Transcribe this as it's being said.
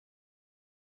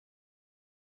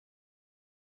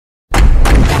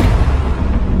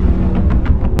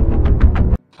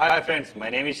Hi friends, my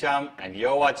name is Shyam and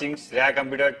you're watching Shreya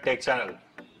Computer Tech Channel.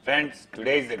 Friends,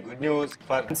 today is the good news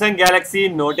for Samsung Galaxy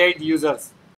Note 8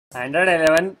 users. Android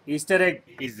 11 Easter egg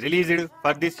is released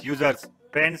for these users.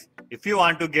 Friends, if you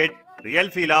want to get real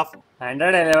feel of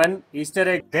Android 11 Easter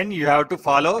egg. then you have to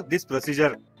follow this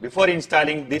procedure. Before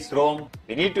installing this ROM,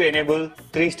 we need to enable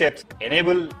 3 steps.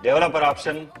 Enable developer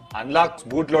option, unlock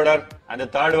bootloader, and the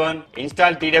third one,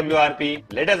 install TWRP.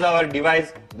 Let us our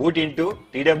device boot into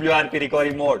TWRP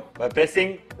recovery mode by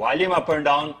pressing volume up and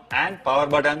down and power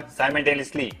button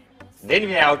simultaneously. Then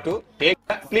we have to take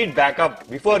a complete backup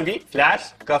before we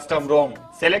flash custom ROM.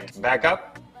 Select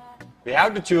backup. We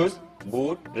have to choose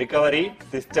boot, recovery,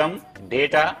 system,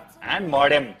 data, and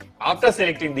modem. After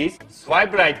selecting these,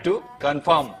 swipe right to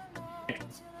confirm.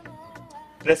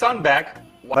 Press on back.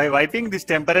 By wiping this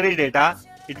temporary data,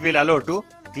 it will allow to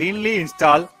cleanly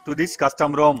install to this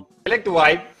custom ROM. Select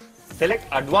wipe, select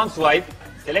advanced wipe,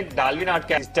 select Dalvin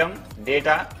Hardcast system,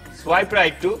 data, swipe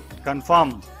right to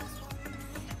confirm.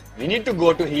 We need to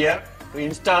go to here to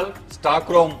install stock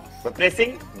ROM. By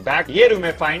pressing back, here you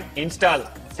may find install.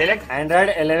 Select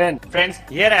Android 11. Friends,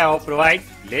 here I have provided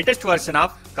latest version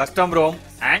of custom ROM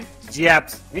and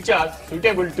GApps which are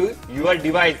suitable to your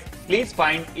device. Please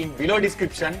find in below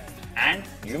description and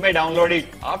you may download it.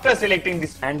 After selecting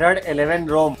this Android 11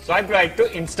 ROM. swipe right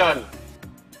to install.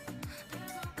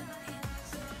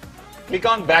 Click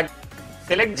on back.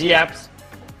 Select GApps.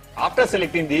 After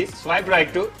selecting this, swipe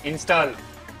right to install.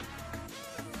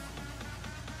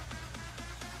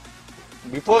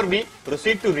 Before we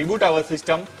proceed to reboot our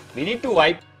system, we need to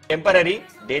wipe temporary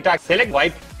data. Select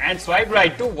wipe and swipe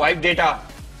right to wipe data.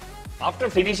 After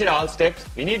finishing all steps,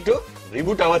 we need to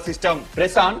reboot our system.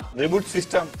 Press on reboot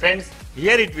system. Friends,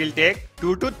 here it will take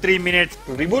 2 to 3 minutes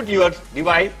to reboot your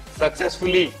device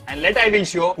successfully. And I will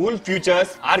show cool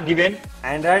features are given.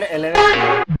 Android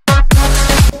 11.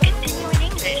 Continue in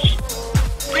English.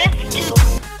 Press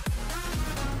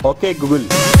 2. Okay Google.